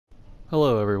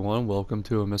Hello everyone, welcome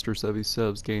to a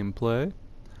Mrsevysev gameplay.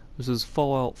 This is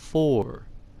Fallout 4.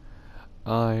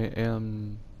 I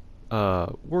am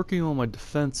working on my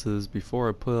defenses before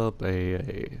I put up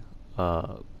a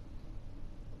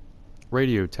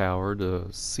radio tower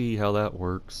to see how that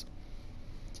works.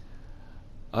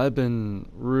 I've been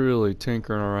really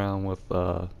tinkering around with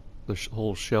the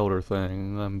whole shelter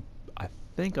thing. I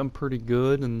think I'm pretty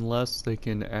good unless they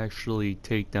can actually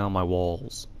take down my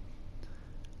walls.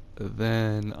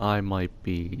 Then I might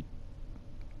be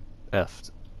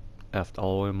effed. Effed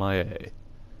all the way in my A.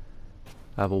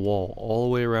 I have a wall all the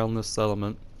way around this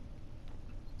settlement,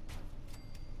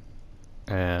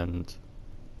 and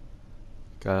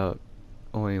got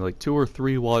only like 2 or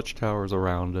 3 watchtowers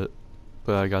around it,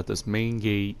 but I got this main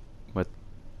gate with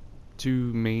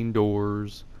 2 main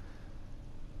doors.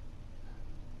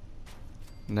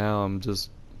 Now I'm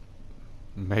just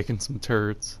making some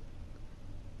turrets,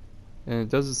 and it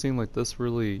doesn't seem like this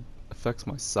really affects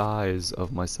my size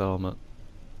of my settlement.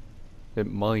 It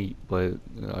might, but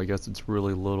I guess it's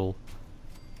really little.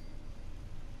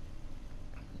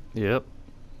 Yep,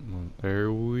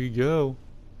 there we go.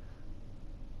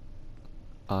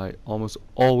 I almost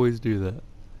always do that.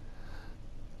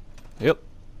 Yep,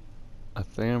 I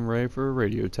think I'm ready for a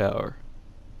radio tower.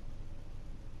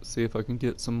 See if I can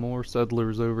get some more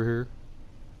settlers over here.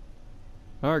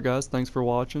 Alright guys, thanks for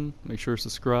watching. Make sure to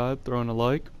subscribe, throw in a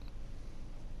like.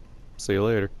 See you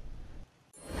later.